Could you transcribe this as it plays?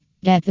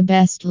Get the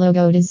best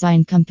logo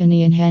design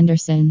company in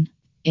Henderson.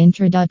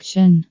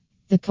 Introduction.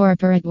 The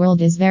corporate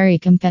world is very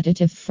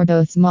competitive for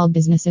both small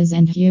businesses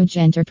and huge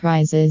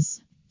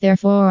enterprises.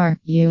 Therefore,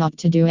 you ought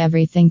to do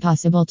everything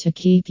possible to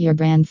keep your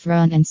brand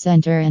front and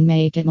center and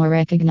make it more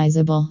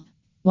recognizable.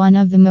 One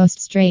of the most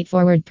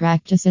straightforward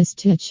practices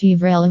to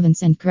achieve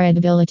relevance and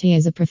credibility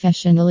is a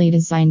professionally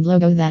designed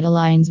logo that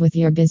aligns with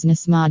your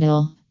business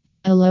model.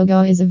 A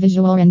logo is a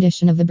visual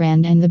rendition of the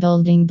brand and the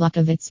building block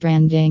of its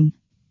branding.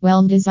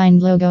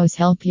 Well-designed logos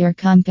help your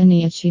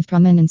company achieve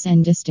prominence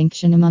and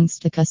distinction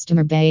amongst the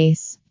customer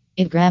base.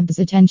 It grabs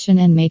attention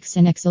and makes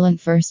an excellent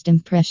first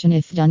impression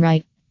if done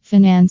right.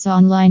 Finance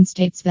Online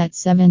states that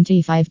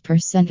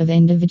 75% of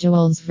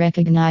individuals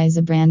recognize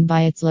a brand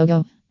by its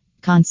logo.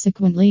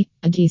 Consequently,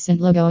 a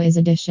decent logo is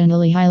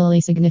additionally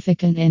highly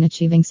significant in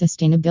achieving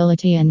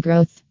sustainability and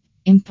growth.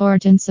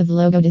 Importance of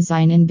logo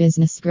design in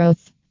business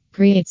growth.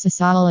 Creates a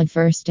solid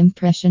first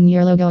impression.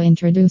 Your logo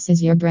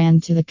introduces your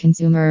brand to the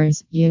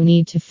consumers. You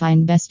need to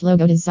find best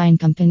logo design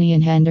company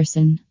in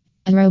Henderson.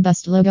 A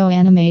robust logo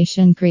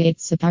animation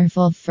creates a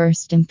powerful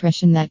first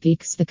impression that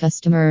piques the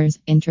customers'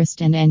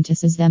 interest and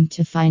entices them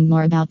to find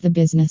more about the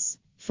business.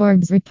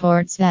 Forbes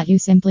reports that you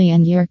simply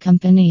and your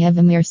company have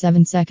a mere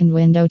 7-second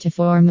window to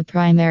form a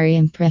primary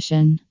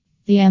impression.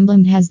 The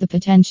emblem has the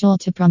potential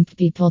to prompt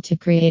people to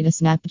create a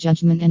snap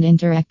judgment and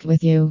interact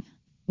with you.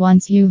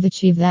 Once you've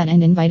achieved that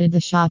and invited the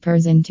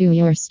shoppers into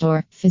your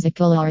store,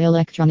 physical or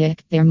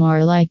electronic, they're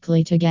more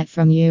likely to get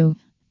from you.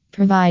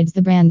 Provides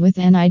the brand with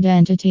an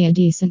identity. A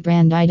decent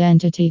brand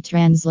identity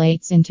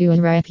translates into a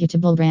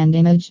reputable brand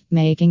image,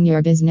 making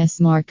your business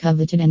more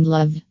coveted and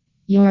loved.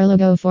 Your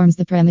logo forms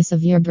the premise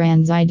of your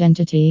brand's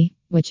identity,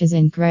 which is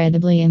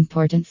incredibly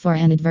important for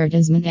an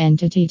advertisement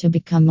entity to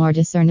become more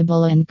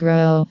discernible and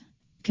grow.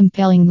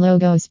 Compelling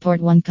logos sport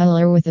one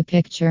color with a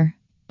picture,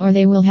 or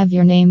they will have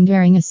your name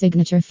wearing a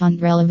signature font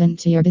relevant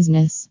to your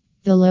business.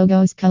 The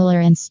logo's color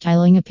and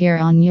styling appear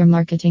on your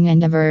marketing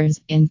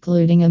endeavors,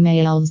 including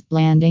emails,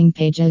 landing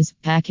pages,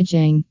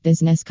 packaging,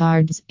 business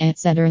cards,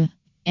 etc.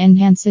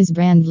 Enhances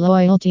brand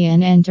loyalty.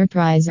 An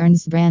enterprise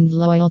earns brand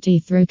loyalty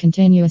through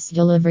continuous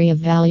delivery of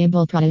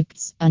valuable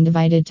products,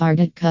 undivided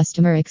target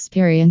customer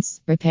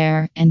experience,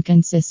 repair, and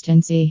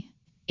consistency.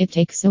 It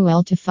takes a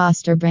while to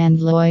foster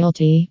brand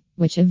loyalty,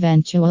 which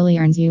eventually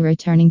earns you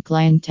returning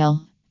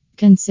clientele.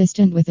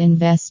 Consistent with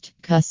invest,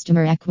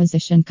 customer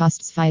acquisition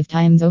costs 5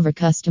 times over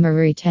customer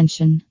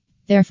retention.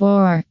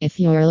 Therefore, if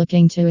you're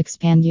looking to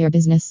expand your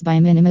business by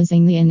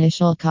minimizing the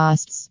initial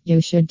costs, you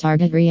should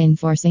target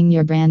reinforcing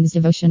your brand's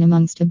devotion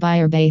amongst a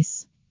buyer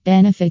base.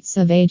 Benefits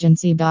of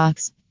Agency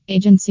Box.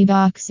 Agency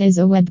Box is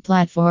a web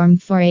platform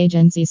for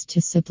agencies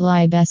to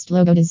supply best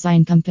logo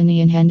design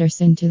company in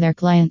Henderson to their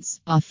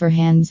clients, offer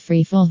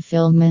hands-free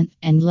fulfillment,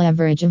 and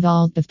leverage a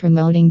vault of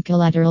promoting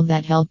collateral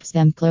that helps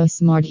them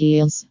close more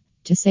deals.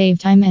 To save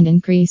time and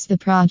increase the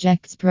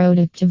project's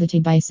productivity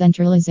by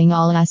centralizing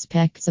all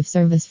aspects of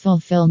service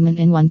fulfillment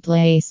in one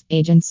place,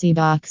 Agency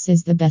Box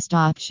is the best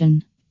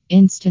option.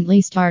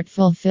 Instantly start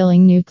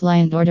fulfilling new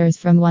client orders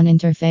from one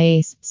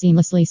interface,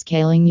 seamlessly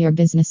scaling your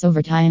business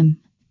over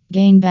time.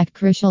 Gain back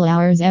crucial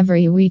hours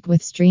every week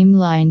with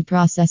streamlined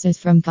processes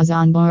from cause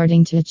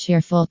onboarding to a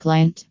cheerful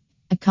client.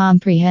 A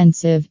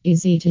comprehensive,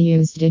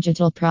 easy-to-use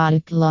digital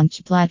product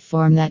launch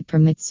platform that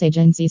permits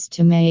agencies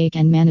to make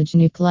and manage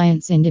new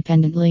clients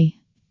independently.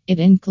 It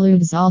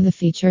includes all the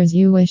features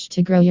you wish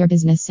to grow your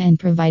business and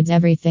provides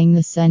everything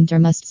the center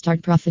must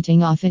start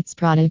profiting off its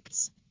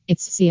products.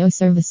 Its SEO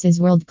service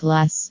is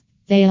world-class.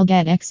 They'll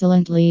get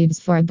excellent leads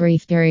for a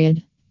brief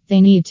period.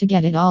 They need to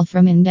get it all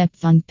from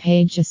in-depth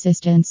on-page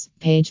assistance,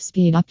 page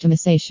speed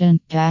optimization,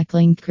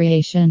 backlink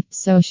creation,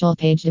 social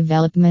page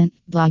development,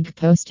 blog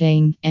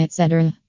posting, etc.